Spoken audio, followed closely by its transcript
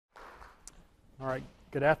All right,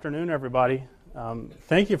 good afternoon, everybody.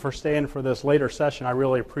 Thank you for staying for this later session. I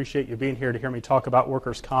really appreciate you being here to hear me talk about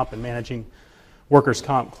workers' comp and managing workers'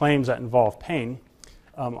 comp claims that involve pain.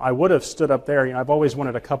 I would have stood up there. I've always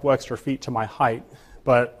wanted a couple extra feet to my height,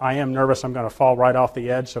 but I am nervous I'm going to fall right off the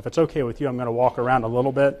edge. So if it's okay with you, I'm going to walk around a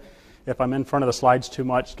little bit. If I'm in front of the slides too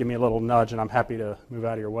much, give me a little nudge, and I'm happy to move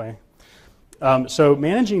out of your way. So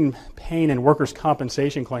managing pain and workers'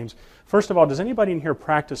 compensation claims. First of all, does anybody in here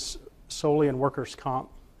practice solely in workers' comp?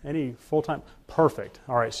 Any full-time? Perfect.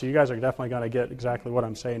 All right, so you guys are definitely going to get exactly what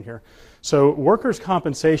I'm saying here. So workers'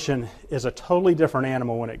 compensation is a totally different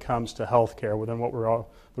animal when it comes to health care than what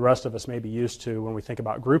the rest of us may be used to when we think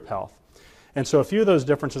about group health. And so a few of those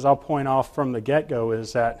differences I'll point off from the get-go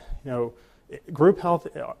is that, group health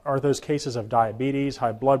are those cases of diabetes,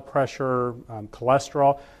 high blood pressure,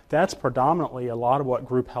 cholesterol. That's predominantly a lot of what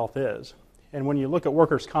group health is. And when you look at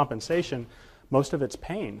workers' compensation, most of it's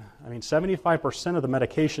pain. 75% of the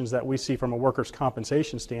medications that we see from a workers'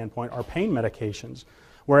 compensation standpoint are pain medications,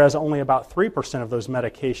 whereas only about 3% of those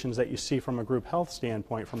medications that you see from a group health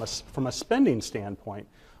standpoint, from a spending standpoint,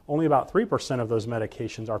 only about 3% of those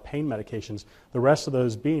medications are pain medications, the rest of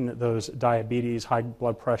those being those diabetes, high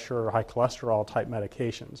blood pressure, or high cholesterol type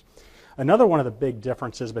medications. Another one of the big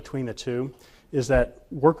differences between the two is that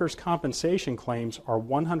workers' compensation claims are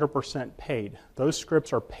 100% paid. Those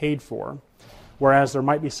scripts are paid for, whereas there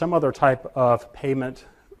might be some other type of payment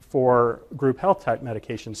for group health type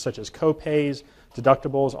medications, such as co-pays,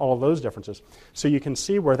 deductibles, all of those differences. So you can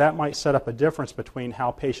see where that might set up a difference between how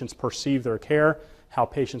patients perceive their care, how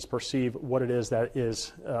patients perceive what it is that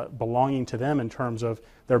is belonging to them in terms of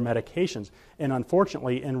their medications. And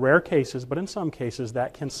unfortunately, in rare cases, but in some cases,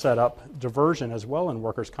 that can set up diversion as well in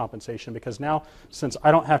workers' compensation, because now, since I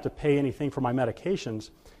don't have to pay anything for my medications,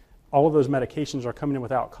 all of those medications are coming in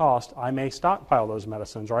without cost. I may stockpile those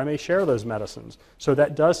medicines, or I may share those medicines. So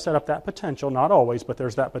that does set up that potential, not always, but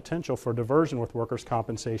there's that potential for diversion with workers'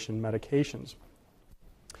 compensation medications.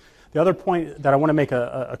 The other point that I want to make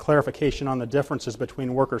a clarification on the differences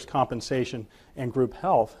between workers' compensation and group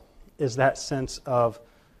health is that sense of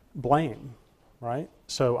blame, right?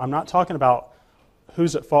 So I'm not talking about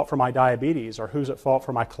who's at fault for my diabetes, or who's at fault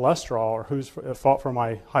for my cholesterol, or who's at fault for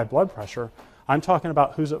my high blood pressure. I'm talking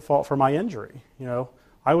about who's at fault for my injury.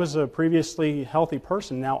 I was a previously healthy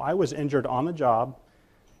person. Now I was injured on the job,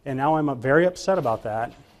 and now I'm very upset about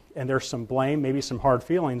that. And there's some blame, maybe some hard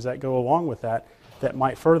feelings that go along with that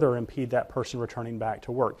might further impede that person returning back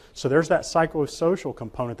to work. So there's that psychosocial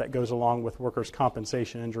component that goes along with workers'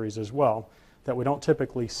 compensation injuries as well, that we don't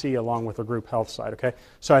typically see along with the group health side. Okay,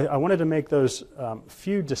 so I wanted to make those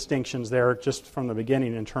few distinctions there just from the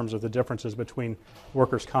beginning in terms of the differences between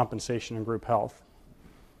workers' compensation and group health.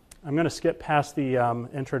 I'm going to skip past the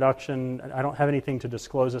introduction. I don't have anything to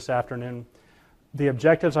disclose this afternoon. The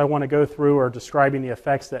objectives I want to go through are describing the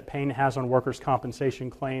effects that pain has on workers'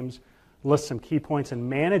 compensation claims, list some key points in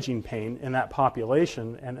managing pain in that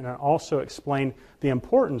population, and also explain the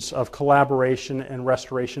importance of collaboration and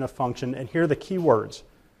restoration of function. And here are the key words.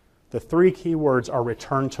 The three key words are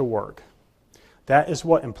return to work. That is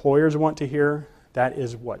what employers want to hear. That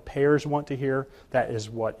is what payers want to hear. That is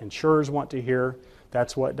what insurers want to hear.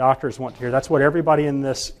 That's what doctors want to hear. That's what everybody in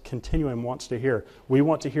this continuum wants to hear. We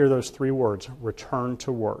want to hear those three words, return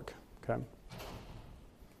to work. Okay.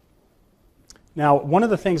 Now, one of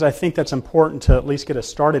the things I think that's important to at least get us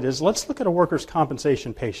started is let's look at a workers'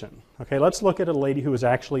 compensation patient. Okay, let's look at a lady who was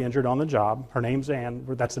actually injured on the job. Her name's Ann.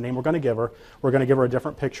 That's the name we're going to give her. We're going to give her a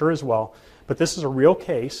different picture as well. But this is a real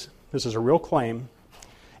case. This is a real claim.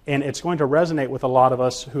 And it's going to resonate with a lot of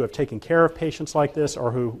us who have taken care of patients like this,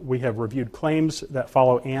 or who we have reviewed claims that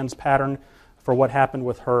follow Ann's pattern for what happened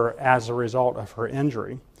with her as a result of her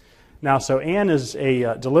injury. Now, so Ann is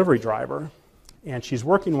a delivery driver. And she's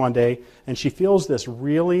working one day, and she feels this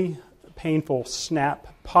really painful snap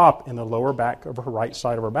pop in the lower back of her right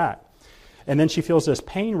side of her back. And then she feels this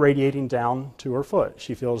pain radiating down to her foot.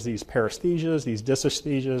 She feels these paresthesias, these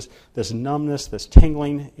dysesthesias, this numbness, this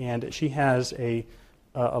tingling, and she has a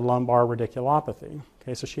lumbar radiculopathy.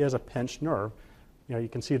 Okay, so she has a pinched nerve. You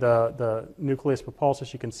can see the nucleus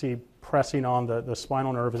pulposus. You can see pressing on the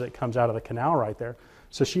spinal nerve as it comes out of the canal right there.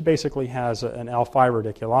 So she basically has an L5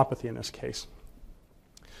 radiculopathy in this case.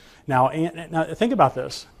 Now, think about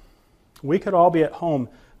this. We could all be at home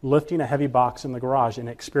lifting a heavy box in the garage and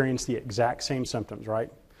experience the exact same symptoms,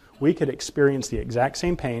 right? We could experience the exact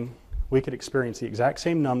same pain. We could experience the exact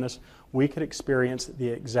same numbness. We could experience the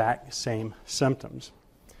exact same symptoms.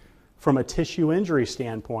 From a tissue injury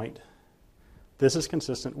standpoint, this is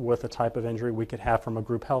consistent with the type of injury we could have from a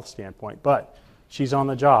group health standpoint. But she's on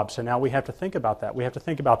the job, so now we have to think about that. We have to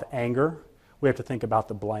think about the anger. We have to think about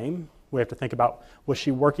the blame. We have to think about, was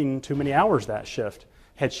she working too many hours that shift?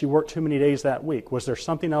 Had she worked too many days that week? Was there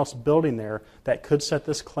something else building there that could set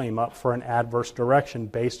this claim up for an adverse direction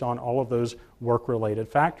based on all of those work-related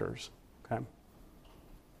factors? Okay.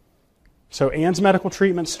 So Ann's medical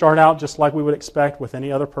treatments start out just like we would expect with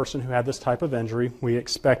any other person who had this type of injury. We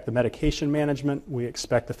expect the medication management. We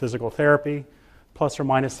expect the physical therapy, plus or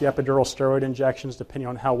minus the epidural steroid injections, depending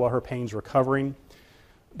on how well her pain's recovering.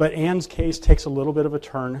 But Ann's case takes a little bit of a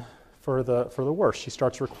turn for the worse. She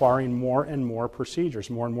starts requiring more and more procedures,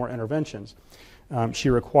 more and more interventions. She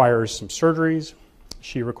requires some surgeries.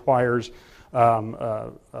 She requires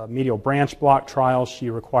a medial branch block trial. She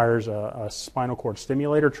requires a spinal cord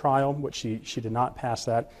stimulator trial, which she did not pass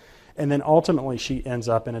that. And then ultimately she ends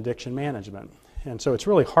up in addiction management. And so it's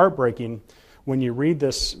really heartbreaking when you read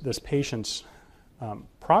this patient's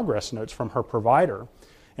progress notes from her provider.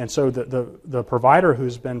 And so the provider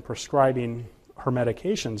who's been prescribing her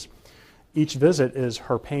medications, each visit is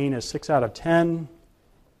her pain is 6 out of 10.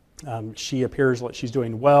 She appears like she's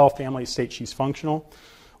doing well. Family states she's functional.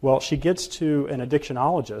 Well, she gets to an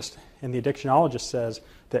addictionologist, and the addictionologist says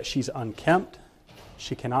that she's unkempt,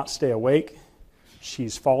 she cannot stay awake,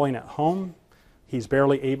 she's falling at home, he's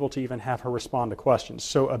barely able to even have her respond to questions.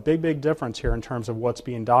 So a big difference here in terms of what's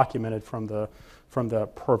being documented from the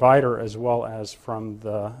provider as well as from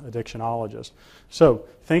the addictionologist. So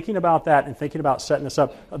thinking about that and thinking about setting this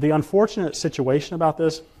up, the unfortunate situation about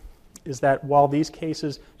this is that while these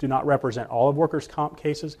cases do not represent all of workers' comp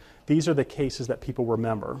cases, these are the cases that people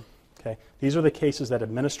remember. Okay? These are the cases that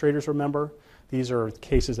administrators remember. These are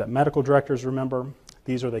cases that medical directors remember.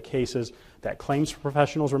 These are the cases that claims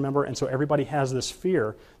professionals remember. And so everybody has this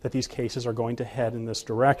fear that these cases are going to head in this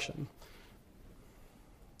direction.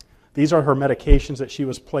 These are her medications that she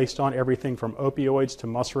was placed on, everything from opioids to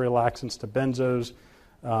muscle relaxants to benzos.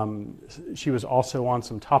 She was also on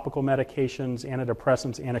some topical medications,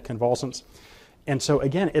 antidepressants, anticonvulsants. And so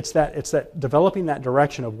again, it's that developing that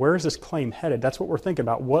direction of where is this claim headed. That's what we're thinking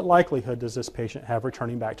about. What likelihood does this patient have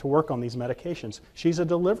returning back to work on these medications? She's a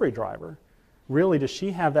delivery driver. Really, does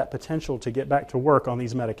she have that potential to get back to work on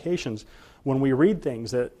these medications when we read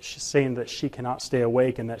things that she's saying that she cannot stay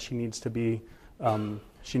awake and that she needs to be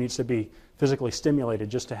physically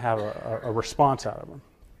stimulated just to have a response out of her?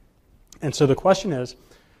 And so the question is,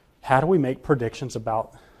 how do we make predictions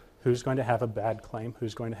about who's going to have a bad claim,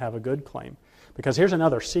 who's going to have a good claim? Because here's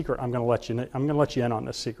another secret. I'm going to let you in on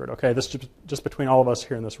this secret. Okay, this is just between all of us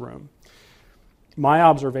here in this room. My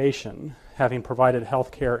observation, having provided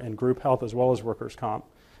health care in group health as well as workers' comp,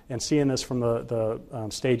 and seeing this from the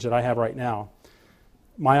stage that I have right now,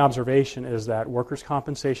 my observation is that workers'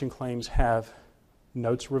 compensation claims have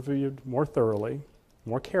notes reviewed more thoroughly,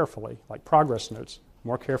 more carefully, like progress notes,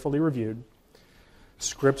 more carefully reviewed.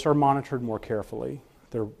 Scripts are monitored more carefully.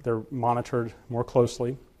 They're monitored more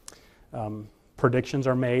closely. Predictions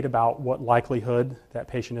are made about what likelihood that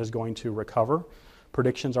patient is going to recover.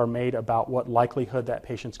 Predictions are made about what likelihood that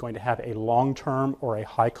patient's going to have a long-term or a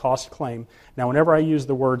high-cost claim. Now, whenever I use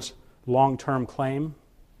the words long-term claim,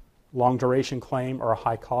 long-duration claim, or a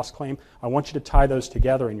high-cost claim, I want you to tie those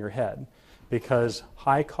together in your head, because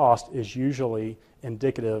high cost is usually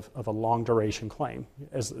indicative of a long-duration claim.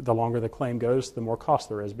 As the longer the claim goes, the more cost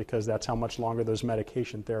there is, because that's how much longer those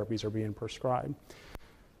medication therapies are being prescribed.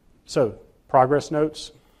 So, progress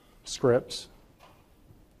notes, scripts,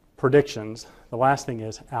 predictions. The last thing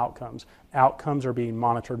is outcomes. Outcomes are being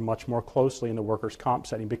monitored much more closely in the workers' comp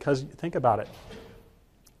setting, because think about it.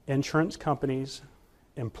 Insurance companies,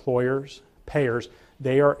 employers, payers,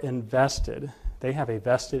 they are invested. They have a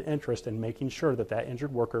vested interest in making sure that that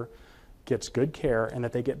injured worker gets good care and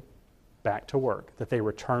that they get back to work, that they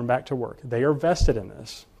return back to work. They are vested in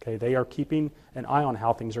this. Okay? They are keeping an eye on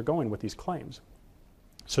how things are going with these claims.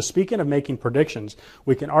 So speaking of making predictions,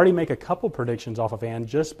 we can already make a couple predictions off of Ann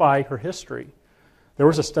just by her history. There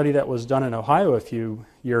was a study that was done in Ohio a few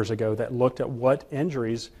years ago that looked at what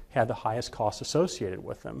injuries had the highest cost associated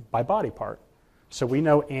with them by body part. So we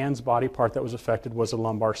know Ann's body part that was affected was the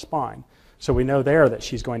lumbar spine. So we know there that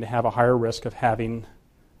she's going to have a higher risk of having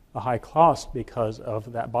a high cost because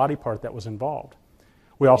of that body part that was involved.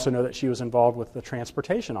 We also know that she was involved with the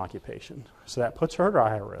transportation occupation. So that puts her at a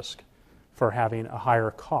higher risk for having a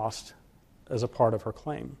higher cost as a part of her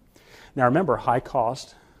claim. Now remember, high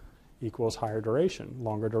cost equals higher duration,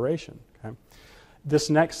 longer duration. Okay? This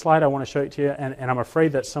next slide I want to show it to you, and I'm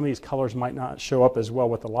afraid that some of these colors might not show up as well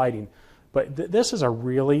with the lighting, but this is a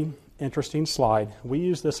really interesting slide. We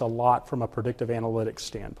use this a lot from a predictive analytics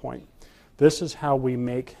standpoint. This is how we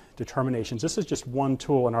make determinations. This is just one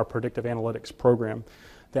tool in our predictive analytics program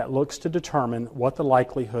that looks to determine what the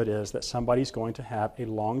likelihood is that somebody's going to have a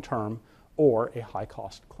long-term or a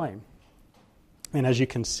high-cost claim. And as you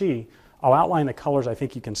can see, I'll outline the colors I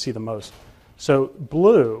think you can see the most. So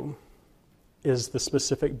blue is the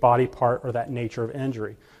specific body part or that nature of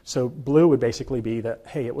injury. So blue would basically be that,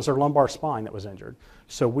 hey, it was her lumbar spine that was injured.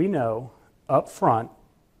 So we know up front,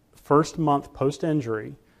 first month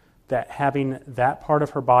post-injury, that having that part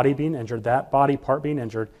of her body being injured, that body part being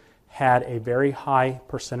injured, had a very high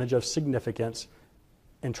percentage of significance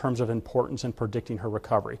in terms of importance in predicting her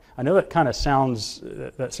recovery. I know that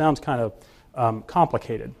sounds kind of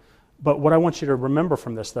complicated, but what I want you to remember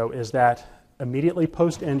from this, though, is that immediately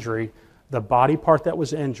post-injury, the body part that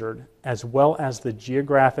was injured, as well as the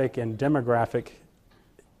geographic and demographic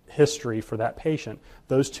history for that patient,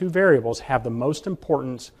 those two variables have the most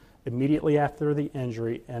importance immediately after the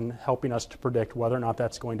injury in helping us to predict whether or not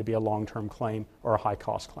that's going to be a long-term claim or a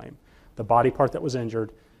high-cost claim. The body part that was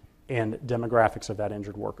injured and demographics of that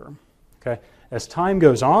injured worker. Okay? As time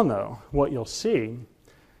goes on, though, what you'll see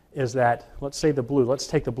is that, let's say the blue, let's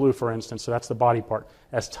take the blue for instance, so that's the body part.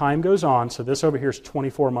 As time goes on, so this over here is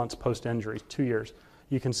 24 months post-injury, 2 years,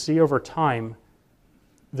 you can see over time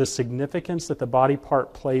the significance that the body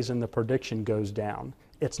part plays in the prediction goes down.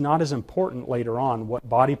 It's not as important later on what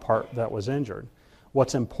body part that was injured.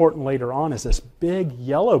 What's important later on is this big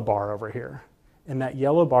yellow bar over here, and that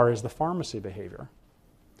yellow bar is the pharmacy behavior.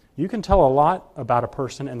 You can tell a lot about a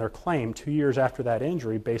person and their claim 2 years after that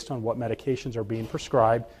injury based on what medications are being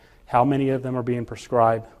prescribed, how many of them are being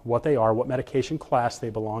prescribed, what they are, what medication class they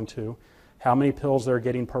belong to, how many pills they're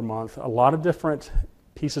getting per month. A lot of different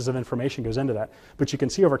pieces of information goes into that. But you can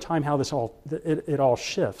see over time how this it all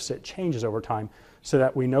shifts. It changes over time so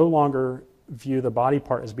that we no longer view the body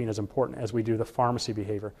part as being as important as we do the pharmacy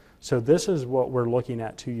behavior. So this is what we're looking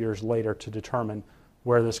at 2 years later to determine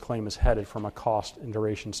where this claim is headed from a cost and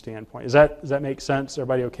duration standpoint. Does that make sense?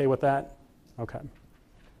 Everybody okay with that? Okay.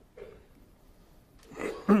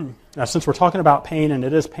 Now, since we're talking about pain, and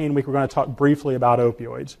it is Pain Week, we're going to talk briefly about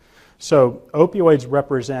opioids. So opioids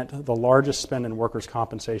represent the largest spend in workers'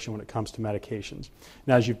 compensation when it comes to medications.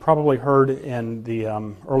 Now, as you've probably heard in the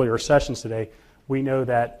earlier sessions today, we know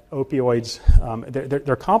that opioids,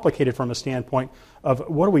 they're complicated from a standpoint of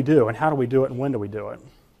what do we do and how do we do it and when do we do it.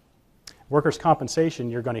 Workers' compensation,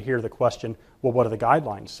 you're going to hear the question, well, what do the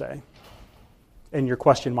guidelines say? And your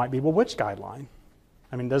question might be, well, which guideline?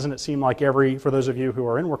 I mean, doesn't it seem like for those of you who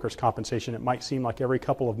are in workers' compensation, it might seem like every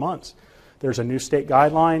couple of months there's a new state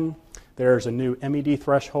guideline, there's a new MED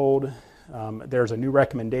threshold, there's a new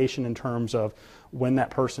recommendation in terms of when that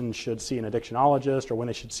person should see an addictionologist or when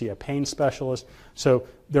they should see a pain specialist. So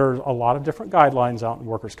there's a lot of different guidelines out in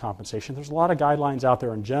workers' compensation. There's a lot of guidelines out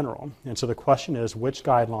there in general. And so the question is, which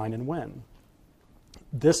guideline and when?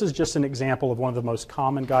 This is just an example of one of the most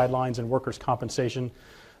common guidelines in workers' compensation,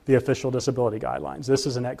 the official disability guidelines. This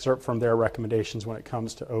is an excerpt from their recommendations when it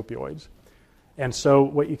comes to opioids. And so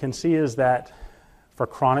what you can see is that for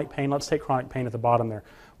chronic pain, let's take chronic pain at the bottom there.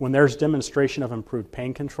 When there's demonstration of improved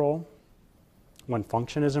pain control, when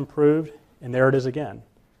function is improved, and there it is again,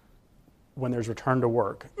 when there's return to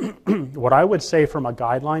work. What I would say from a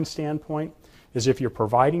guideline standpoint is if you're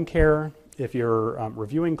providing care, if you're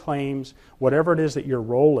reviewing claims, whatever it is that your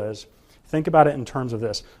role is, think about it in terms of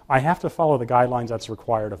this. I have to follow the guidelines that's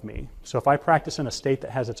required of me. So if I practice in a state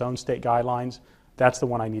that has its own state guidelines, that's the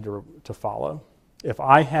one I need to follow. If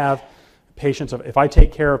I have patients, if I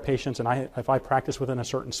take care of patients and if I practice within a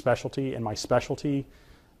certain specialty, and my specialty,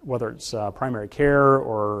 whether it's primary care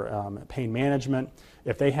or pain management,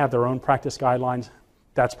 if they have their own practice guidelines,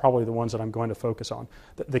 that's probably the ones that I'm going to focus on.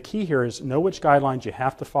 The key here is know which guidelines you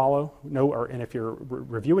have to follow, and if you're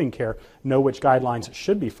reviewing care, know which guidelines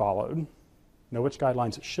should be followed,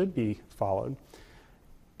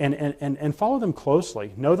 and follow them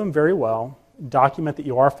closely. Know them very well. Document that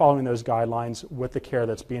you are following those guidelines with the care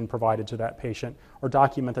that's being provided to that patient, or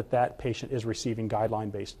document that that patient is receiving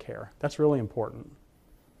guideline-based care. That's really important.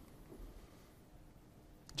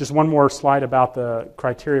 Just one more slide about the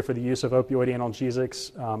criteria for the use of opioid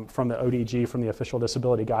analgesics from the ODG, from the official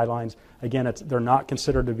disability guidelines. Again, they're not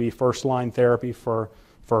considered to be first-line therapy for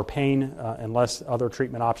pain unless other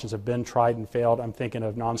treatment options have been tried and failed. I'm thinking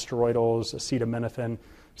of nonsteroidals, acetaminophen,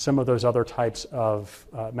 some of those other types of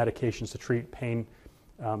medications to treat pain.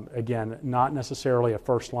 Again, not necessarily a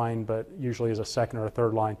first line, but usually as a second or a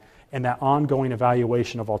third line. And that ongoing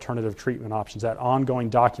evaluation of alternative treatment options, that ongoing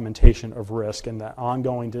documentation of risk, and that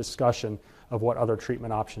ongoing discussion of what other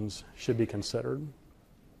treatment options should be considered.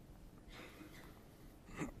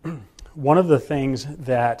 One of the things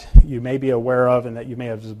that you may be aware of and that you may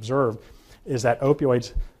have observed is that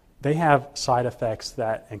opioids they have side effects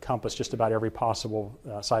that encompass just about every possible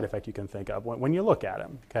side effect you can think of when you look at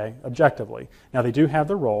them, okay, objectively. Now, they do have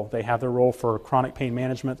their role. They have their role for chronic pain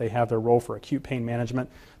management. They have their role for acute pain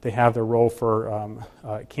management. They have their role for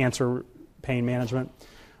cancer pain management.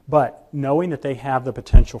 But knowing that they have the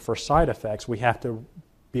potential for side effects, we have to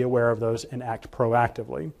be aware of those and act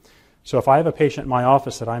proactively. So if I have a patient in my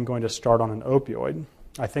office that I'm going to start on an opioid,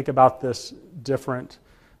 I think about this different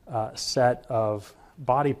set of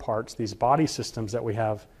body parts, these body systems that we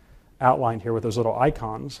have outlined here with those little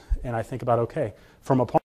icons, and I think about, okay, from a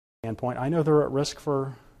standpoint, I know they're at risk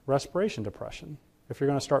for respiration depression. If you're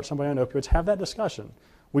going to start somebody on opioids, have that discussion.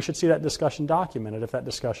 We should see that discussion documented if that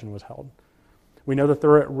discussion was held. We know that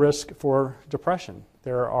they're at risk for depression.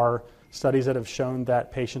 There are studies that have shown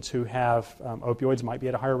that patients who have opioids might be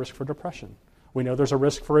at a higher risk for depression. We know there's a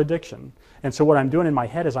risk for addiction. And so what I'm doing in my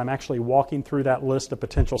head is I'm actually walking through that list of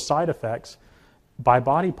potential side effects by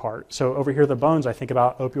body part. So over here, the bones, I think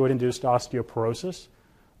about opioid-induced osteoporosis.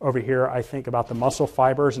 Over here, I think about the muscle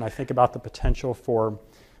fibers, and I think about the potential for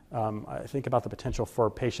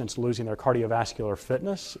patients losing their cardiovascular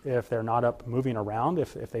fitness if they're not up moving around,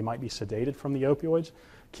 if they might be sedated from the opioids,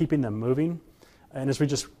 keeping them moving. And as we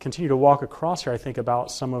just continue to walk across here, I think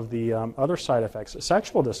about some of the other side effects,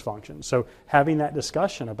 sexual dysfunction. So having that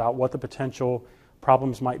discussion about what the potential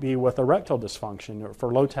problems might be with erectile dysfunction or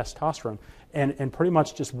for low testosterone, and pretty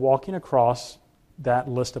much just walking across that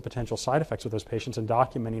list of potential side effects with those patients and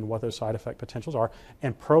documenting what those side effect potentials are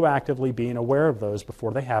and proactively being aware of those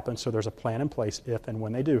before they happen so there's a plan in place if and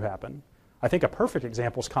when they do happen. I think a perfect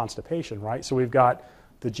example is constipation, right? So we've got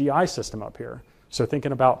the GI system up here. So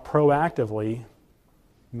thinking about proactively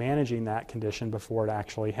managing that condition before it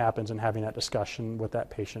actually happens and having that discussion with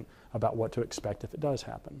that patient about what to expect if it does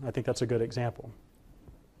happen. I think that's a good example.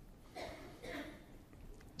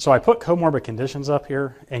 So I put comorbid conditions up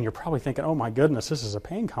here, and you're probably thinking, oh my goodness, this is a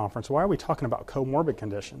pain conference. Why are we talking about comorbid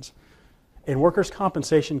conditions? In workers'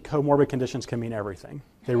 compensation, comorbid conditions can mean everything.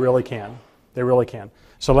 They really can. They really can.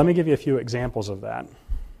 So let me give you a few examples of that.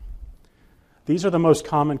 These are the most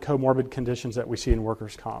common comorbid conditions that we see in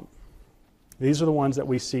workers' comp. These are the ones that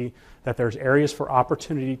we see that there's areas for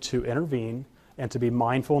opportunity to intervene and to be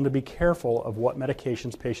mindful and to be careful of what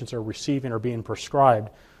medications patients are receiving or being prescribed,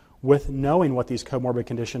 with knowing what these comorbid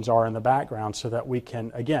conditions are in the background so that we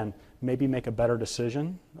can, again, maybe make a better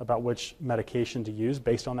decision about which medication to use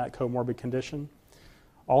based on that comorbid condition.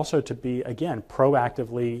 Also to be, again,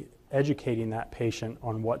 proactively educating that patient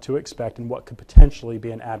on what to expect and what could potentially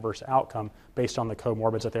be an adverse outcome based on the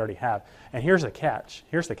comorbids that they already have. And here's the catch.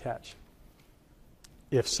 Here's the catch.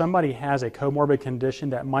 If somebody has a comorbid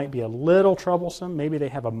condition that might be a little troublesome, maybe they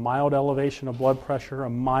have a mild elevation of blood pressure, a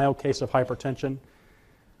mild case of hypertension,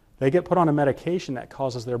 they get put on a medication that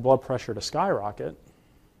causes their blood pressure to skyrocket,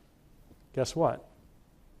 guess what?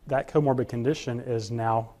 That comorbid condition is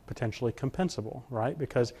now potentially compensable, right?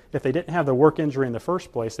 Because if they didn't have the work injury in the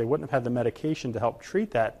first place, they wouldn't have had the medication to help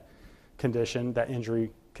treat that condition, that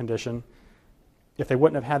injury condition. If they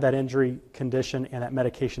wouldn't have had that injury condition and that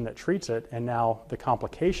medication that treats it, and now the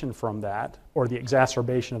complication from that, or the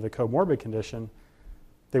exacerbation of the comorbid condition,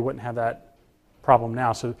 they wouldn't have that problem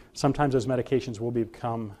now. So sometimes those medications will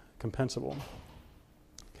become compensable.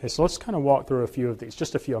 Okay, so let's kind of walk through a few of these,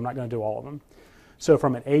 just a few. I'm not going to do all of them. So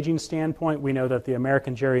from an aging standpoint, we know that the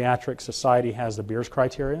American Geriatric Society has the Beers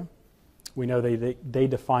criteria. We know they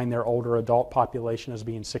define their older adult population as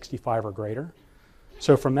being 65 or greater.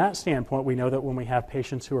 So from that standpoint, we know that when we have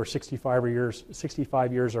patients who are 65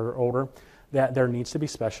 years or older, that there needs to be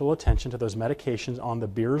special attention to those medications on the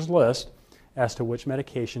Beers list as to which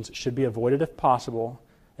medications should be avoided if possible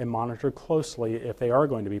and monitored closely if they are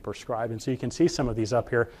going to be prescribed. And so you can see some of these up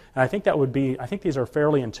here. And I think these are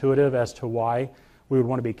fairly intuitive as to why we would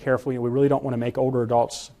want to be careful. We really don't want to make older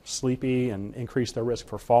adults sleepy and increase their risk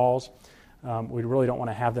for falls. We really don't want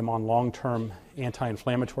to have them on long-term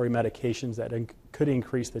anti-inflammatory medications that could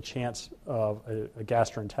increase the chance of a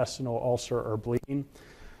gastrointestinal ulcer or bleeding.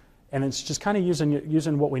 And it's just kind of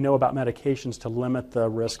using what we know about medications to limit the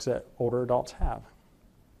risks that older adults have.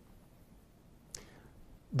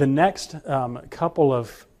 The next couple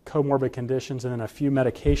of comorbid conditions and then a few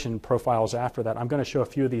medication profiles after that, I'm going to show a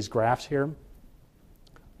few of these graphs here.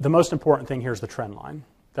 The most important thing here is the trend line.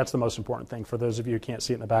 That's the most important thing for those of you who can't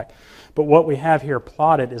see it in the back. But what we have here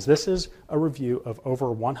plotted is this is a review of over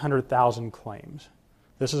 100,000 claims.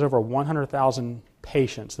 This is over 100,000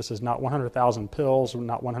 patients. This is not 100,000 pills,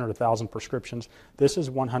 not 100,000 prescriptions. This is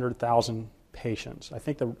 100,000 patients. I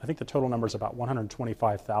think the total number is about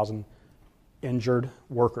 125,000 injured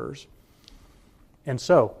workers. And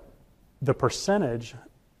so the percentage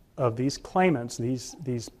of these claimants,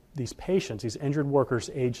 these these patients, these injured workers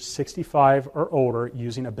aged 65 or older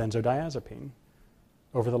using a benzodiazepine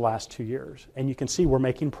over the last 2 years. And you can see we're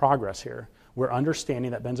making progress here. We're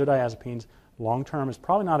understanding that benzodiazepines long-term is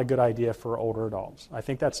probably not a good idea for older adults. I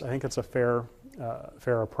think that's a fair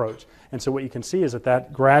approach. And so what you can see is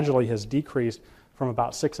that gradually has decreased from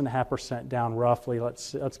about 6.5% down roughly.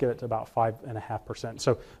 Let's get it to about 5.5%.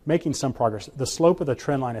 So making some progress. The slope of the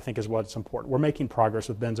trend line, I think, is what's important. We're making progress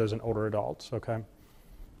with benzos in older adults, okay?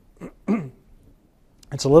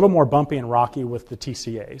 It's a little more bumpy and rocky with the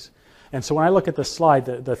TCAs. And so when I look at this slide,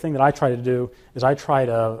 the thing that I try to do is I try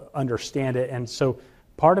to understand it. And so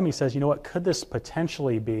part of me says, you know what, could this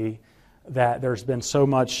potentially be that there's been so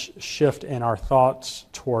much shift in our thoughts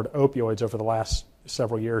toward opioids over the last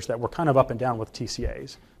several years that we're kind of up and down with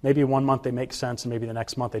TCAs. Maybe 1 month they make sense, and maybe the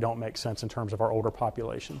next month they don't make sense in terms of our older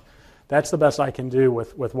population. That's the best I can do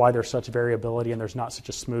with why there's such variability and there's not such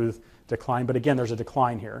a smooth decline. But again, there's a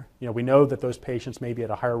decline here. You know, we know that those patients may be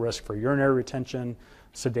at a higher risk for urinary retention,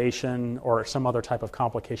 sedation, or some other type of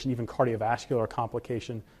complication, even cardiovascular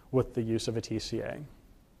complication with the use of a TCA.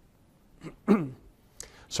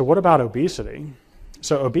 So what about obesity?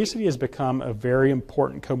 So obesity has become a very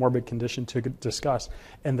important comorbid condition to discuss.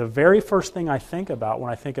 And the very first thing I think about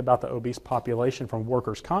when I think about the obese population from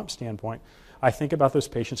workers' comp standpoint, I think about those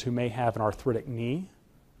patients who may have an arthritic knee,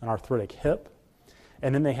 an arthritic hip,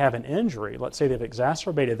 and then they have an injury. Let's say they've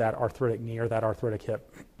exacerbated that arthritic knee or that arthritic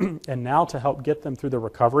hip. And now to help get them through the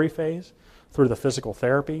recovery phase, through the physical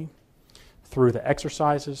therapy, through the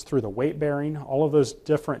exercises, through the weight bearing, all of those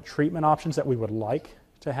different treatment options that we would like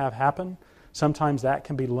to have happen, sometimes that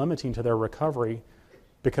can be limiting to their recovery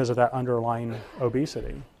because of that underlying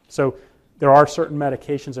obesity. So there are certain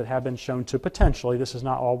medications that have been shown to potentially, this is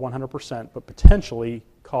not all 100%, but potentially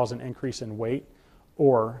cause an increase in weight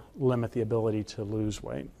or limit the ability to lose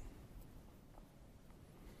weight.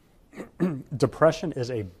 Depression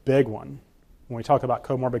is a big one. When we talk about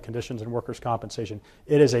comorbid conditions and workers' compensation,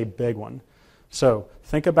 it is a big one. So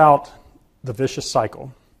think about the vicious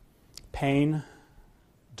cycle. Pain,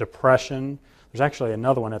 depression. There's actually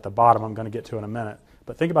another one at the bottom I'm going to get to in a minute.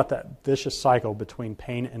 But think about that vicious cycle between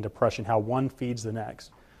pain and depression, how one feeds the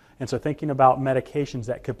next. And so thinking about medications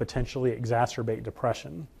that could potentially exacerbate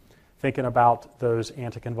depression, thinking about those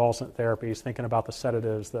anticonvulsant therapies, thinking about the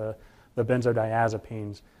sedatives, the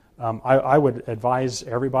benzodiazepines. I would advise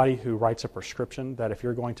everybody who writes a prescription that if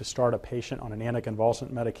you're going to start a patient on an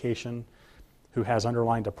anticonvulsant medication who has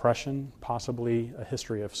underlying depression, possibly a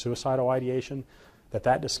history of suicidal ideation,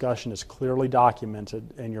 that discussion is clearly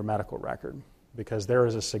documented in your medical record, because there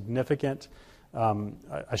is a significant,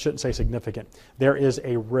 I shouldn't say significant, there is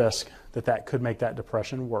a risk that could make that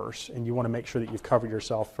depression worse, and you want to make sure that you've covered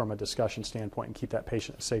yourself from a discussion standpoint and keep that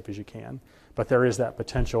patient as safe as you can. But there is that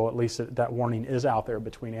potential, at least that warning is out there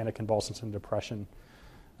between anticonvulsants and depression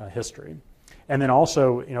history. And then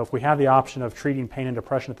also, you know, if we have the option of treating pain and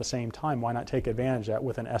depression at the same time, why not take advantage of that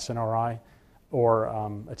with an SNRI or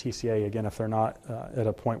a TCA, again, if they're not at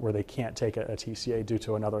a point where they can't take a TCA due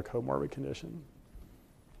to another comorbid condition.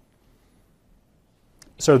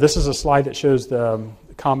 So this is a slide that shows the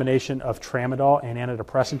combination of tramadol and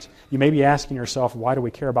antidepressants. You may be asking yourself, why do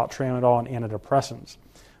we care about tramadol and antidepressants?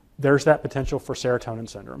 There's that potential for serotonin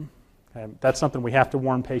syndrome. Okay? That's something we have to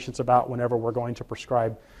warn patients about whenever we're going to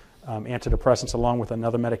prescribe antidepressants along with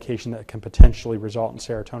another medication that can potentially result in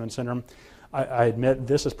serotonin syndrome. I admit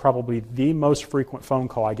this is probably the most frequent phone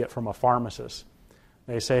call I get from a pharmacist.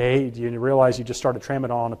 They say, hey, do you realize you just started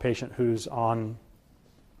tramadol on a patient who's on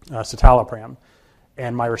citalopram?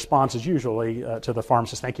 And my response is usually to the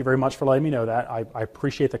pharmacist, thank you very much for letting me know that. I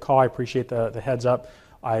appreciate the call. I appreciate the heads up.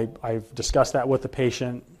 I've discussed that with the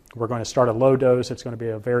patient. We're going to start a low dose. It's going to be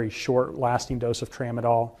a very short-lasting dose of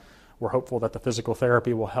tramadol. We're hopeful that the physical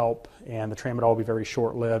therapy will help, and the tramadol will be very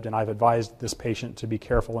short-lived. And I've advised this patient to be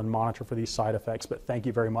careful and monitor for these side effects. But thank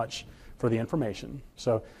you very much for the information.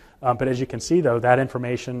 So, but as you can see, though, that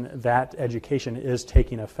information, that education is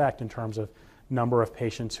taking effect in terms of number of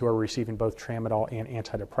patients who are receiving both tramadol and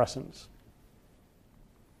antidepressants.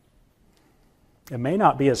 It may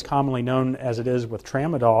not be as commonly known as it is with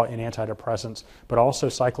tramadol and antidepressants, but also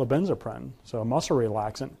cyclobenzaprine, so a muscle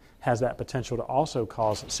relaxant, has that potential to also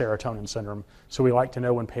cause serotonin syndrome. So we like to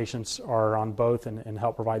know when patients are on both and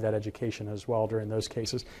help provide that education as well during those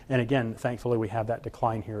cases. And again, thankfully, we have that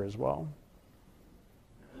decline here as well.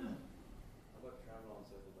 How about tramadol and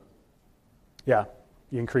cyclobenzaprine? Yeah,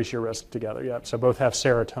 you increase your risk together. Yeah, so both have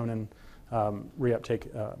serotonin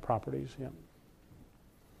reuptake properties. Yeah.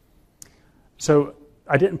 So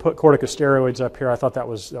I didn't put corticosteroids up here. I thought that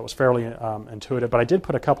was fairly intuitive, but I did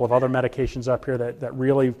put a couple of other medications up here that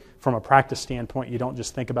really, from a practice standpoint, you don't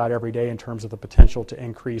just think about every day in terms of the potential to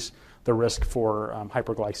increase the risk for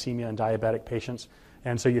hyperglycemia in diabetic patients.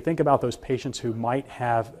 And so you think about those patients who might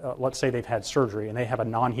have, let's say they've had surgery and they have a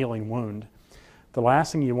non-healing wound. The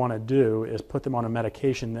last thing you want to do is put them on a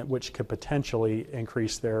medication which could potentially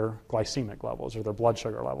increase their glycemic levels or their blood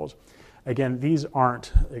sugar levels. Again, these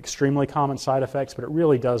aren't extremely common side effects, but it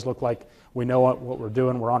really does look like we know what we're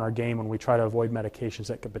doing. We're on our game when we try to avoid medications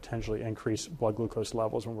that could potentially increase blood glucose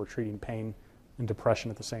levels when we're treating pain and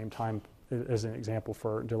depression at the same time, as an example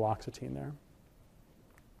for duloxetine there.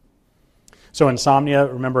 So insomnia,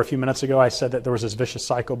 remember a few minutes ago I said that there was this vicious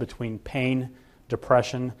cycle between pain,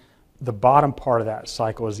 depression. The bottom part of that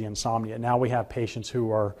cycle is the insomnia. Now we have patients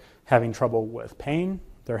who are having trouble with pain.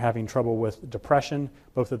 They're having trouble with depression.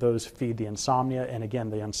 Both of those feed the insomnia. And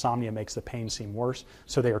again, the insomnia makes the pain seem worse.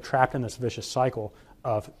 So they are trapped in this vicious cycle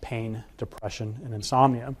of pain, depression, and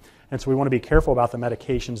insomnia. And so we want to be careful about the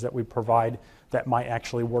medications that we provide that might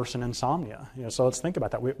actually worsen insomnia. So let's think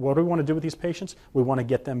about that. What do we want to do with these patients? We want to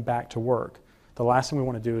get them back to work. The last thing we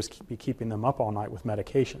want to do is be keeping them up all night with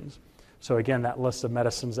medications. So again, that list of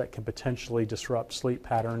medicines that can potentially disrupt sleep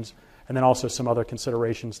patterns, and then also some other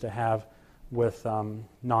considerations to have with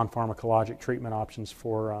non-pharmacologic treatment options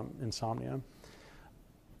for insomnia.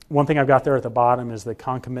 One thing I've got there at the bottom is the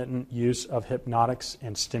concomitant use of hypnotics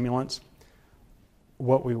and stimulants.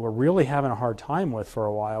 What we were really having a hard time with for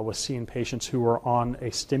a while was seeing patients who were on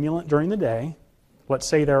a stimulant during the day. Let's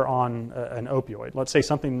say they're on an opioid. Let's say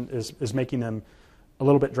something is making them a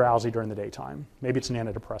little bit drowsy during the daytime. Maybe it's an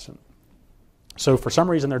antidepressant. So for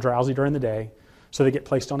some reason they're drowsy during the day, so they get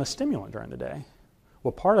placed on a stimulant during the day.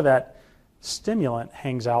 Well, part of that stimulant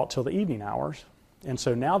hangs out till the evening hours, and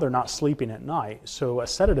so now they're not sleeping at night, so a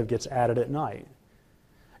sedative gets added at night.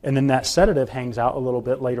 And then that sedative hangs out a little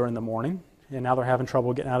bit later in the morning, and now they're having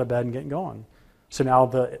trouble getting out of bed and getting going. So now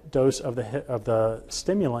the dose of the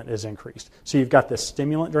stimulant is increased. So you've got this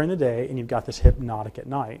stimulant during the day, and you've got this hypnotic at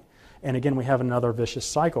night. And again, we have another vicious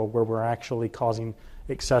cycle where we're actually causing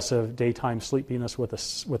excessive daytime sleepiness with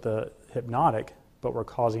a hypnotic, but we're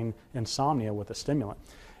causing insomnia with a stimulant.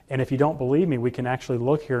 And if you don't believe me, we can actually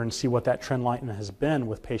look here and see what that trend line has been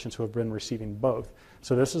with patients who have been receiving both.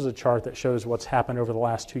 So this is a chart that shows what's happened over the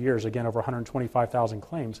last 2 years, again, over 125,000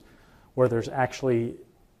 claims, where there's actually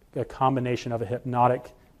a combination of a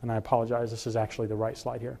hypnotic, and I apologize, this is actually the right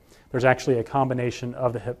slide here. There's actually a combination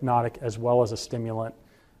of the hypnotic as well as a stimulant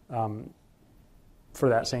for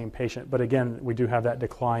that same patient. But again, we do have that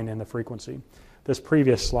decline in the frequency. This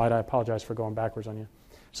previous slide, I apologize for going backwards on you.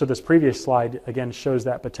 So this previous slide, again, shows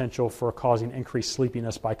that potential for causing increased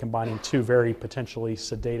sleepiness by combining two very potentially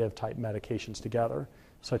sedative type medications together,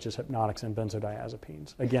 such as hypnotics and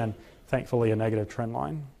benzodiazepines. Again, thankfully, a negative trend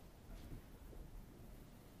line.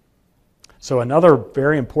 So another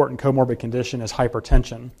very important comorbid condition is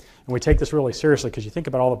hypertension. And we take this really seriously because you think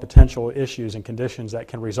about all the potential issues and conditions that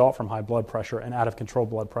can result from high blood pressure and out of control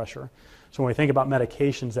blood pressure. So when we think about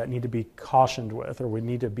medications that need to be cautioned with or we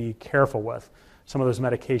need to be careful with, some of those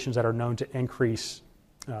medications that are known to increase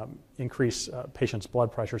patients'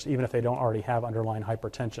 blood pressures, even if they don't already have underlying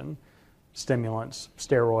hypertension, stimulants,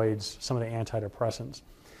 steroids, some of the antidepressants.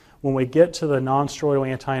 When we get to the non-steroidal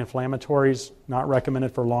anti-inflammatories, not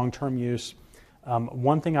recommended for long-term use,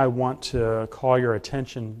 one thing I want to call your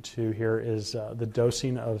attention to here is the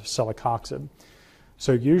dosing of celecoxib.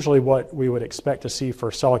 So usually what we would expect to see for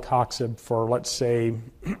celecoxib for, let's say,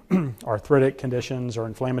 arthritic conditions or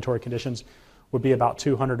inflammatory conditions would be about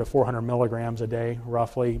 200 to 400 milligrams a day,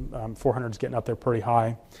 roughly. 400 is getting up there pretty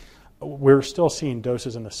high. We're still seeing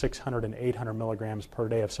doses in the 600 and 800 milligrams per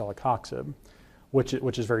day of celecoxib, which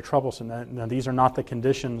is very troublesome. Now, these are not the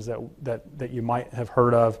conditions that you might have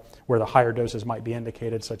heard of where the higher doses might be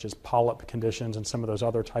indicated, such as polyp conditions and some of those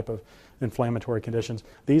other type of inflammatory conditions.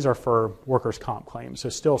 These are for workers' comp claims. So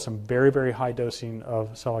still some very, very high dosing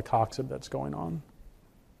of celecoxib that's going on.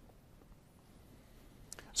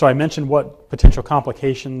 So I mentioned what potential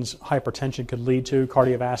complications hypertension could lead to,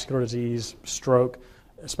 cardiovascular disease, stroke.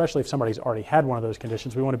 Especially if somebody's already had one of those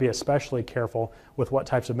conditions, we want to be especially careful with what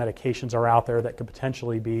types of medications are out there that could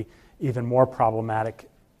potentially be even more problematic,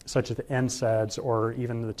 such as the NSAIDs or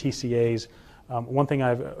even the TCAs. One thing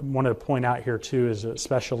I've wanted to point out here too is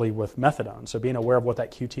especially with methadone. So being aware of what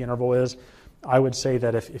that QT interval is, I would say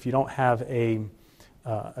that if you don't have a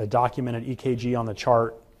documented EKG on the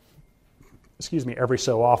chart, every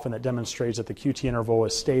so often that demonstrates that the QT interval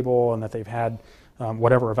is stable and that they've had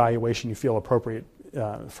whatever evaluation you feel appropriate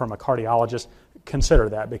from a cardiologist, consider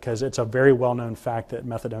that because it's a very well-known fact that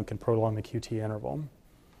methadone can prolong the QT interval.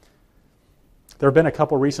 There have been a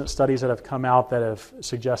couple recent studies that have come out that have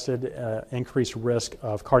suggested increased risk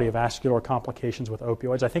of cardiovascular complications with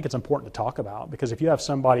opioids. I think it's important to talk about because if you have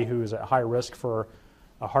somebody who is at high risk for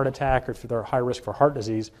a heart attack or if they're at high risk for heart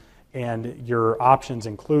disease and your options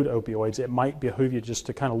include opioids, it might behoove you just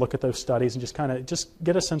to kind of look at those studies and just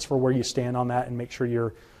get a sense for where you stand on that and make sure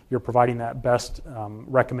you're providing that best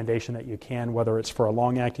recommendation that you can, whether it's for a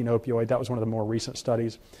long-acting opioid. That was one of the more recent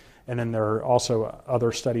studies. And then there are also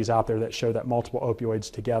other studies out there that show that multiple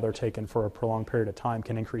opioids together taken for a prolonged period of time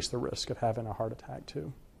can increase the risk of having a heart attack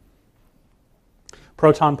too.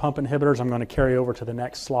 Proton pump inhibitors, I'm going to carry over to the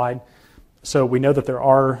next slide. So we know that there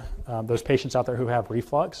are those patients out there who have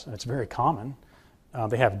reflux. It's very common.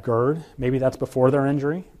 They have GERD. Maybe that's before their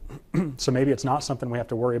injury. So maybe it's not something we have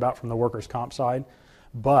to worry about from the workers' comp side.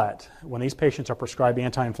 But when these patients are prescribed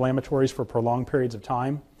anti-inflammatories for prolonged periods of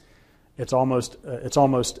time, it's almost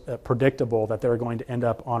predictable that they're going to end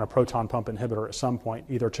up on a proton pump inhibitor at some point,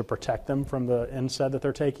 either to protect them from the NSAID that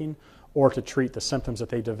they're taking or to treat the symptoms that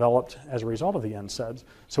they developed as a result of the NSAIDs.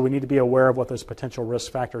 So we need to be aware of what those potential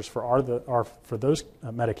risk factors are for those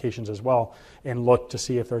medications as well and look to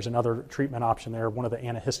see if there's another treatment option there, one of the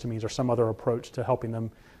antihistamines or some other approach to helping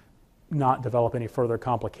them not develop any further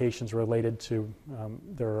complications related to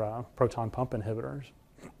their proton pump inhibitors.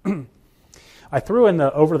 I threw in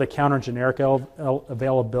the over-the-counter generic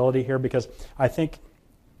availability here because I think,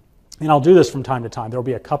 and I'll do this from time to time, there will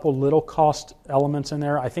be a couple little cost elements in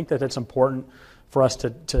there. I think that it's important for us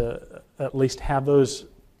to at least have those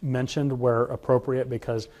mentioned where appropriate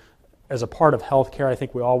because as a part of healthcare, I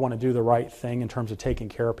think we all want to do the right thing in terms of taking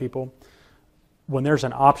care of people. When there's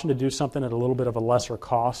an option to do something at a little bit of a lesser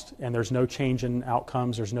cost and there's no change in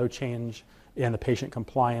outcomes, there's no change in the patient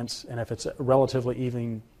compliance, and if it's a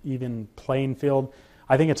relatively even playing field,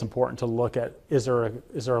 I think it's important to look at is there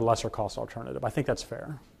a lesser cost alternative. I think that's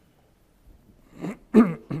fair.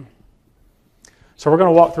 So we're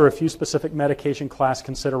going to walk through a few specific medication class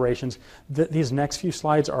considerations. These next few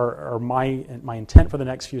slides are my intent for the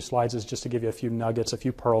next few slides is just to give you a few nuggets, a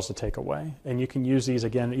few pearls to take away. And you can use these,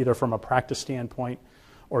 again, either from a practice standpoint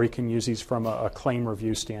or you can use these from a claim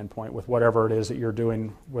review standpoint with whatever it is that you're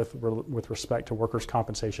doing with respect to workers'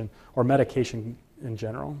 compensation or medication in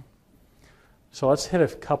general. So let's hit a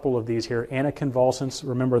couple of these here. Anticonvulsants,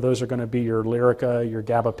 remember those are going to be your Lyrica, your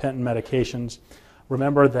gabapentin medications.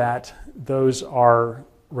 Remember that those are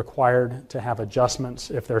required to have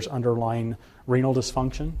adjustments if there's underlying renal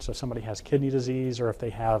dysfunction. So if somebody has kidney disease or if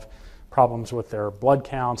they have problems with their blood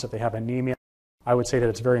counts, if they have anemia, I would say that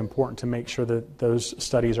it's very important to make sure that those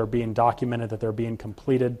studies are being documented, that they're being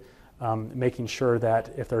completed, making sure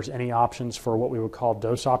that if there's any options for what we would call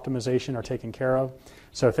dose optimization are taken care of.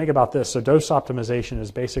 So think about this. So dose optimization is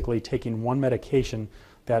basically taking one medication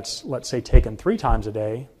that's, let's say, taken 3 times a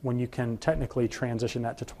day when you can technically transition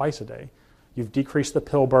that to twice a day. You've decreased the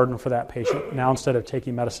pill burden for that patient. Now instead of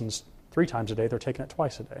taking medicines 3 times a day, they're taking it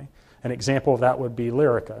twice a day. An example of that would be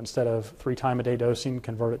Lyrica. Instead of 3 times a day dosing,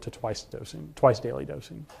 convert it to twice daily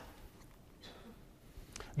dosing.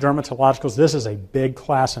 Dermatologicals, this is a big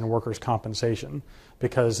class in workers' compensation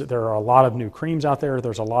because there are a lot of new creams out there.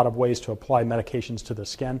 There's a lot of ways to apply medications to the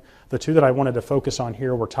skin. The 2 that I wanted to focus on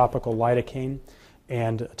here were topical lidocaine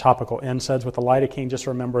and topical NSAIDs. With the lidocaine, just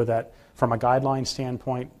remember that from a guideline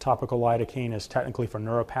standpoint, topical lidocaine is technically for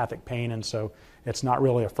neuropathic pain, and so it's not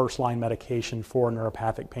really a first-line medication for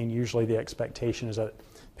neuropathic pain. Usually the expectation is that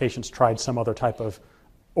patients tried some other type of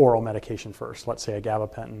oral medication first, let's say a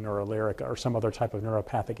gabapentin or a Lyrica or some other type of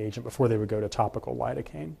neuropathic agent before they would go to topical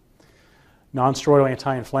lidocaine. Non-steroidal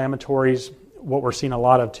anti-inflammatories, what we're seeing a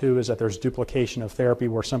lot of too is that there's duplication of therapy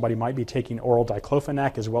where somebody might be taking oral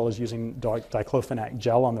diclofenac as well as using diclofenac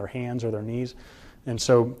gel on their hands or their knees. And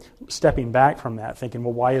so stepping back from that, thinking,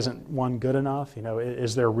 well, why isn't one good enough? You know,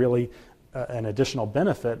 is there really an additional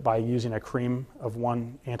benefit by using a cream of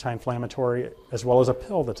one anti-inflammatory as well as a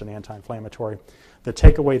pill that's an anti-inflammatory? The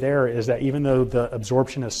takeaway there is that even though the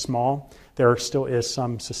absorption is small, there still is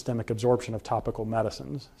some systemic absorption of topical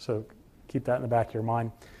medicines. So keep that in the back of your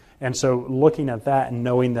mind. And so looking at that and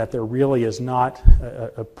knowing that there really is not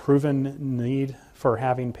a proven need for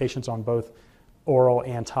having patients on both oral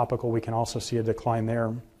and topical, we can also see a decline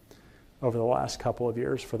there over the last couple of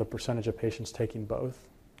years for the percentage of patients taking both.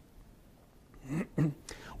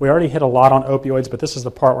 We already hit a lot on opioids, but this is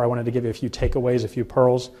the part where I wanted to give you a few takeaways, a few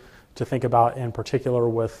pearls to think about in particular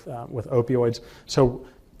with opioids. So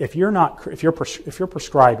if you're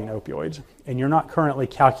prescribing opioids and you're not currently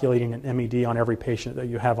calculating an MED on every patient that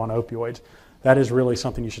you have on opioids, that is really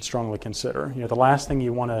something you should strongly consider. The last thing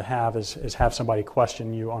you want to have is have somebody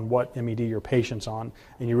question you on what MED your patient's on,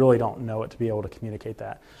 and you really don't know it to be able to communicate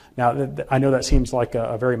that. Now, I know that seems like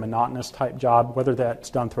a very monotonous type job, whether that's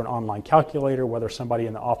done through an online calculator, whether somebody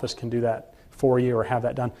in the office can do that for you or have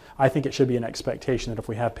that done. I think it should be an expectation that if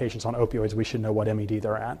we have patients on opioids, we should know what MED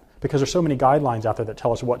they're at, because there's so many guidelines out there that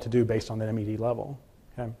tell us what to do based on the MED level.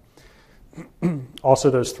 Okay?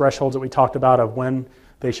 Also, those thresholds that we talked about of when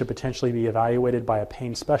they should potentially be evaluated by a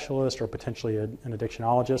pain specialist or potentially an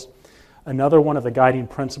addictionologist. Another one of the guiding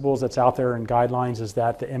principles that's out there in guidelines is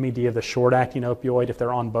that the MED of the short-acting opioid, if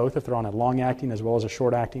they're on both, if they're on a long-acting as well as a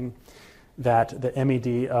short-acting, that the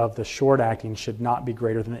MED of the short-acting should not be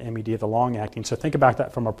greater than the MED of the long-acting. So think about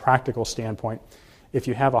that from a practical standpoint. If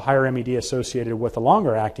you have a higher MED associated with a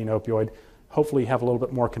longer-acting opioid, hopefully you have a little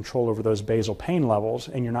bit more control over those basal pain levels,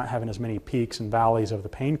 and you're not having as many peaks and valleys of the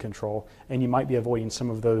pain control, and you might be avoiding some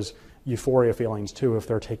of those euphoria feelings too if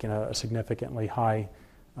they're taking a significantly high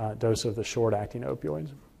dose of the short-acting opioids.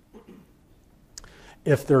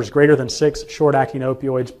 If there's greater than 6 short-acting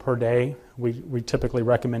opioids per day, we typically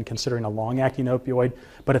recommend considering a long-acting opioid,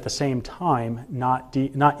 but at the same time not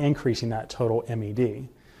increasing that total MED.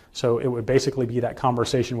 So it would basically be that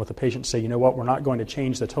conversation with the patient, say, you know what, we're not going to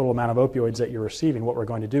change the total amount of opioids that you're receiving. What we're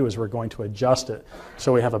going to do is we're going to adjust it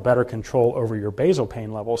so we have a better control over your basal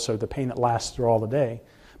pain levels, so the pain that lasts through all the day,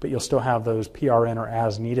 but you'll still have those PRN or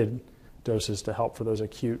as needed doses to help for those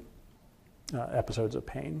acute episodes of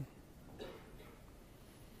pain.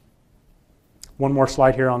 One more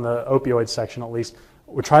slide here on the opioid section at least.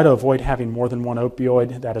 We try to avoid having more than one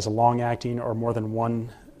opioid that is a long-acting or more than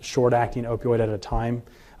one short-acting opioid at a time.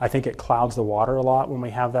 I think it clouds the water a lot when we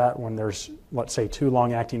have that, when there's, let's say, 2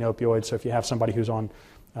 long-acting opioids. So if you have somebody who's on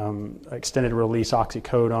extended release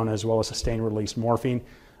oxycodone as well as sustained release morphine,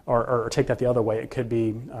 or take that the other way, it could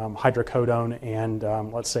be hydrocodone and,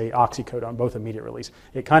 let's say, oxycodone, both immediate release.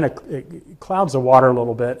 It clouds the water a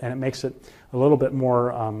little bit, and it makes it a little bit more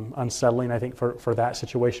unsettling, I think, for that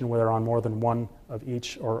situation where they're on more than one of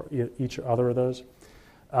each or each other of those.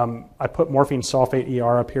 I put morphine sulfate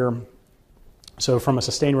ER up here. So from a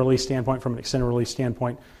sustained release standpoint, from an extended release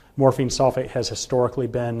standpoint, morphine sulfate has historically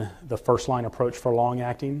been the first-line approach for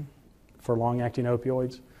long-acting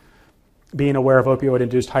opioids. Being aware of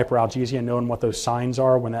opioid-induced hyperalgesia and knowing what those signs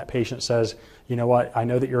are when that patient says, you know what, I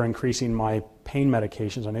know that you're increasing my pain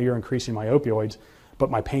medications, I know you're increasing my opioids, but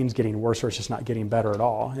my pain's getting worse or it's just not getting better at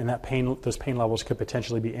all. And those pain levels could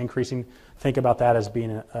potentially be increasing. Think about that as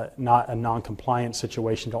being not a non-compliant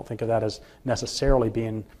situation. Don't think of that as necessarily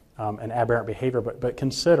being an aberrant behavior, but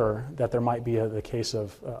consider that there might be the case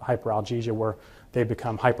of hyperalgesia where they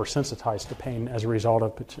become hypersensitized to pain as a result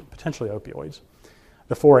of potentially opioids.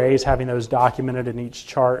 The 4 A's, having those documented in each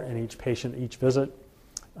chart, in each patient, each visit.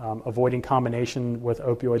 Avoiding combination with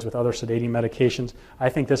opioids with other sedating medications. I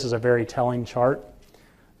think this is a very telling chart.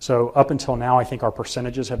 So up until now, I think our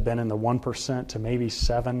percentages have been in the 1% to maybe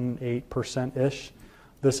 7, 8%-ish.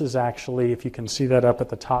 This is actually, if you can see that up at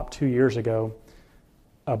the top 2 years ago,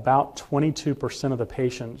 about 22% of the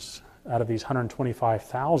patients out of these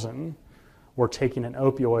 125,000 were taking an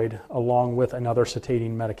opioid along with another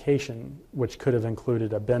sedating medication, which could have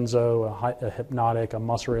included a benzo, a hypnotic, a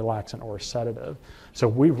muscle relaxant, or a sedative. So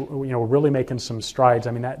we're really making some strides.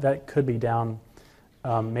 I mean, that could be down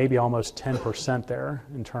maybe almost 10% there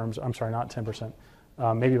in terms, I'm sorry, not 10%,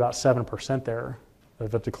 maybe about 7% there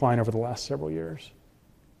of a decline over the last several years.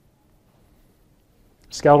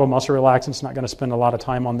 Skeletal muscle relaxants, not going to spend a lot of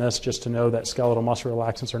time on this, just to know that skeletal muscle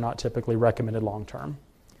relaxants are not typically recommended long term.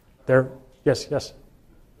 Yes. For those data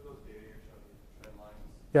you're showing, the trend lines,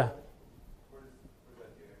 Yeah. where does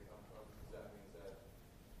that data come from? Does that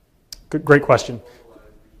mean that Great question.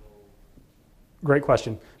 Great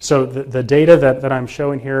question. So the data that I'm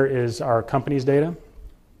showing here is our company's data.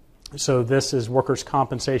 So this is workers'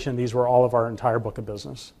 compensation. These were all of our entire book of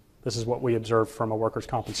business. This is what we observed from a workers'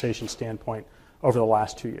 compensation standpoint over the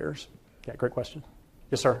last 2 years. Yeah, great question.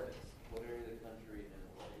 Yes, sir. What area of the country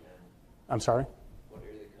and what area? I'm sorry? What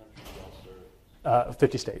area of the country y'all serve?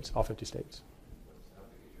 50 states, all 50 states. How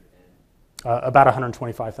big is your N? About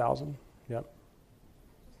 125,000. Yep.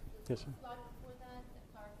 Yes, sir. Slide before that,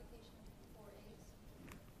 the clarification of 4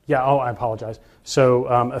 A's. Yeah, I apologize.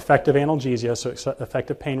 So effective analgesia, so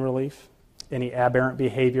effective pain relief, any aberrant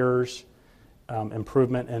behaviors,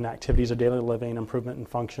 improvement in activities of daily living, improvement in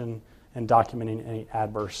function, and documenting any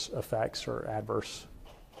adverse effects or adverse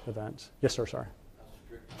events. Yes, sir, sorry. How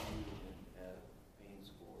strict are you in pain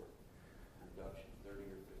score reduction, 30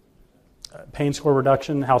 or 50%? Pain score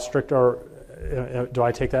reduction, how strict do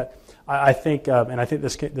I take that? I think, and I think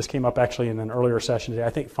this came up actually in an earlier session today, I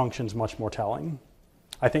think function's much more telling.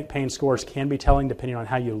 I think pain scores can be telling depending on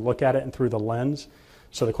how you look at it and through the lens.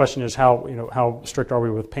 So the question is how strict are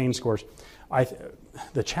we with pain scores?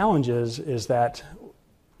 The challenge is that,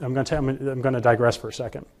 I'm going to digress for a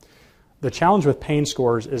second. The challenge with pain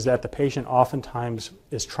scores is that the patient oftentimes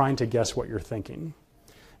is trying to guess what you're thinking.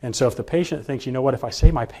 And so if the patient thinks, you know what, if I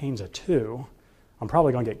say my pain's a 2, I'm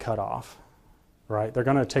probably going to get cut off, right? They're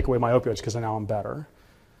going to take away my opioids because now I'm better.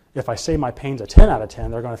 If I say my pain's a 10 out of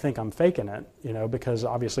 10, they're going to think I'm faking it, because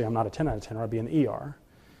obviously I'm not a 10 out of 10 or I'd be in the ER.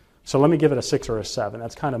 So let me give it a 6 or a 7.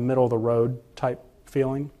 That's kind of middle of the road type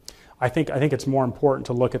feeling. I think it's more important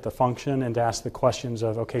to look at the function and to ask the questions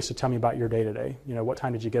of, okay, so tell me about your day-to-day. What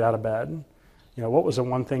time did you get out of bed? What was the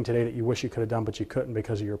one thing today that you wish you could have done but you couldn't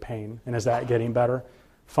because of your pain? And is that getting better?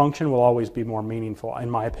 Function will always be more meaningful, in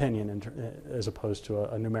my opinion, as opposed to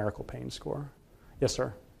a numerical pain score. Yes,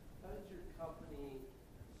 sir? How does your company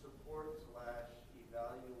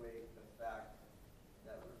support/evaluate the fact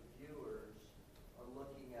that reviewers are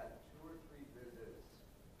looking at 2 or 3 visits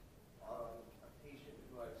on a patient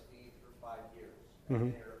who I've seen for 5 years,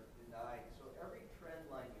 and they're denying? So every trend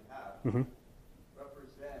line you have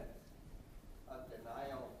represents a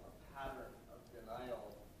denial, a pattern of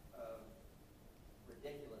denial of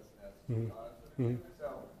ridiculousness, to be honest with you.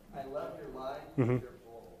 So I love your line, they're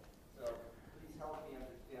bold. So please help me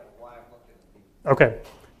understand why I'm looking at these. Okay,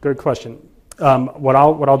 good question. What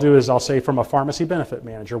I'll do is I'll say from a pharmacy benefit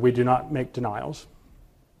manager, we do not make denials.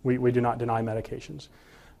 We do not deny medications.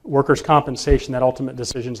 Workers' compensation, that ultimate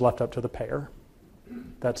decision is left up to the payer.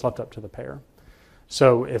 That's left up to the payer.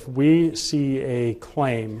 So if we see a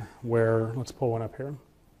claim where, let's pull one up here. And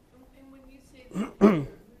when you say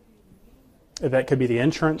That could be the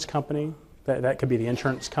insurance company. That could be the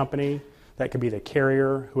insurance company. That could be the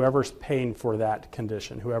carrier, whoever's paying for that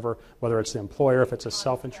condition, whether it's the employer, if it's a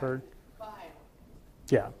self-insured.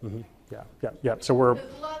 Yeah. Yeah. So we're.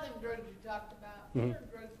 There's a lot of them drugs you talked about. There are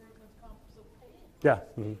drugs workers' comp so paying. Yeah.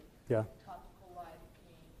 Yeah. Topical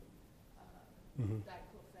lidocaine,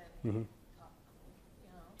 diclofenac, topical,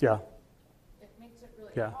 Yeah. It makes it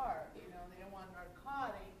really Yeah. hard. They don't want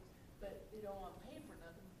narcotics, but they don't want to pay for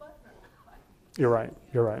nothing but narcotics. You're right.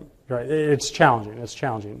 It's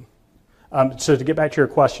challenging. So to get back to your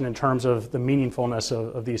question in terms of the meaningfulness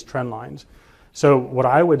of these trend lines, so what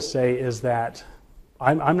I would say is that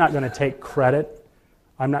I'm not going to take credit.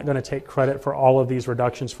 I'm not going to take credit for all of these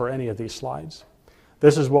reductions for any of these slides.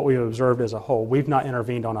 This is what we've observed as a whole. We've not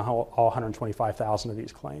intervened on all 125,000 of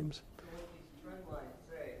these claims. So what these trend lines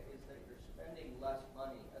say is that you're spending less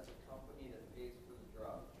money as a company that pays for the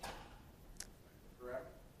drug. Correct?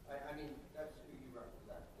 I mean, that's who you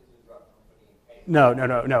represent, is a drug company. No.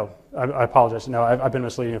 I apologize. No, I've been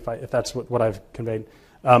misleading if that's what I've conveyed.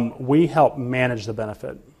 We help manage the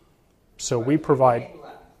benefit. So we provide. Every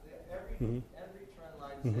trend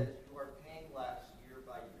line says you are paying less year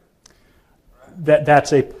by year. Right?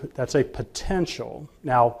 That's a potential.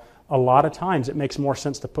 Now, a lot of times it makes more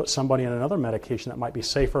sense to put somebody on another medication that might be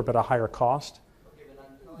safer but a higher cost. Okay, but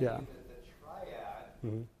I'm telling you that the triad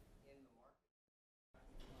in the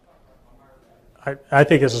market. I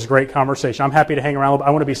think this is a great conversation. I'm happy to hang around.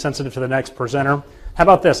 I want to be sensitive to the next presenter. How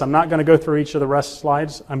about this? I'm not going to go through each of the rest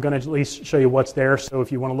slides. I'm going to at least show you what's there, so if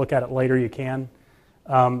you want to look at it later, you can.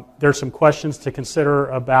 There's some questions to consider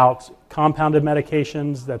about compounded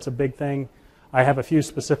medications. That's a big thing. I have a few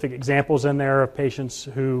specific examples in there of patients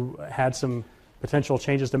who had some potential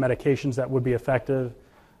changes to medications that would be effective.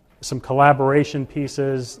 Some collaboration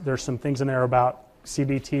pieces. There's some things in there about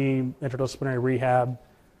CBT, interdisciplinary rehab,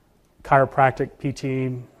 chiropractic,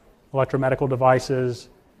 PT, electromedical devices.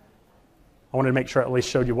 I wanted to make sure I at least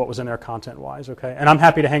showed you what was in there content-wise, okay? And I'm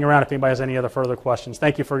happy to hang around if anybody has any other further questions.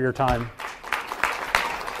 Thank you for your time.